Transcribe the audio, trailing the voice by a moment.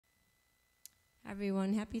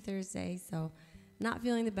everyone. Happy Thursday. So, not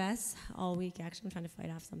feeling the best all week. Actually, I'm trying to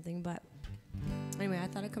fight off something. But anyway, I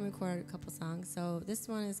thought I'd come record a couple songs. So, this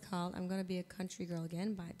one is called I'm Gonna Be a Country Girl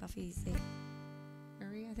Again by Buffy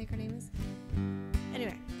Sainte-Marie, I think her name is.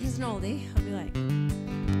 Anyway, here's an oldie. I'll be like,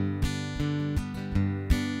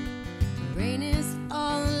 the rain is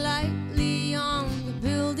falling lightly on the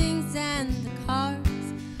buildings and the cars.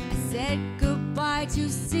 I said goodbye to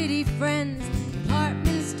city friends,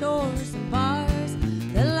 department stores and bars.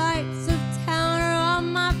 The lights of town are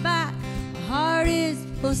on my back, my heart is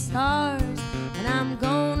full of stars, and I'm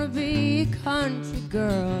gonna be a country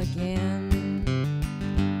girl again.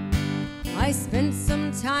 I spent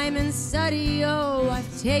some time in study, oh,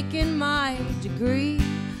 I've taken my degree.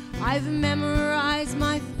 I've memorized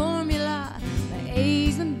my formula, the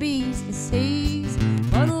A's and B's and C's.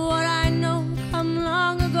 But what I know come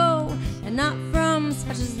long ago, and not from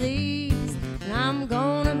such as these. And I'm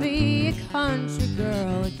gonna be a country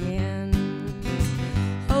girl again.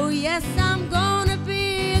 Oh yes, I'm gonna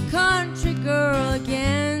be a country girl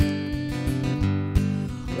again,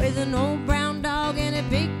 with an old brown dog and a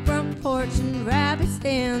big front porch and rabbits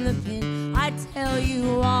in the pen. I tell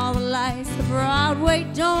you all the lights of Broadway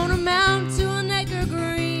don't amount to an acre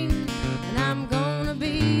green, and I'm gonna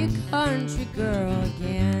be a country girl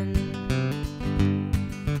again.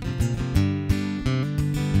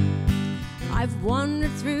 I've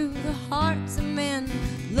wandered through the hearts of men,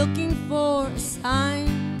 looking for a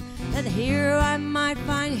sign that here I might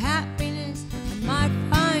find happiness, I might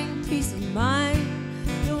find peace of mind.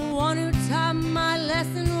 The one who taught my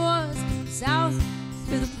lesson was south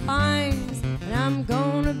through the pines, and I'm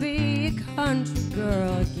gonna be a country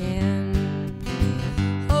girl again.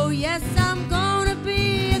 Oh yes, I'm gonna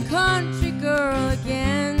be a country girl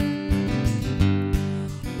again,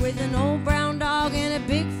 with an old brown dog and a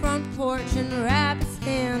big front porch and rabbits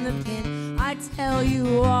in the pen. I tell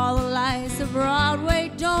you all the lights of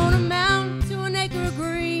Broadway don't amount to an acre of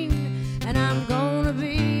green, and I'm gonna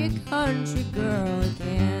be a country girl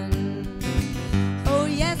again. Oh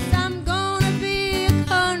yes, I'm gonna be a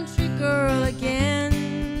country girl again,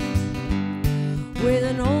 with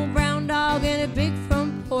an old brown dog and a big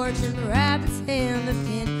front porch and rabbits in the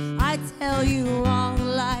pen. I tell you all the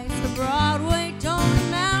lights of Broadway don't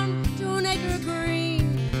amount to an acre of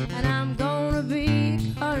green, and I'm gonna be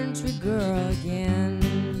a country girl again.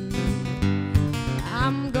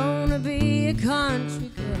 I'm gonna be a country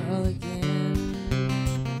girl.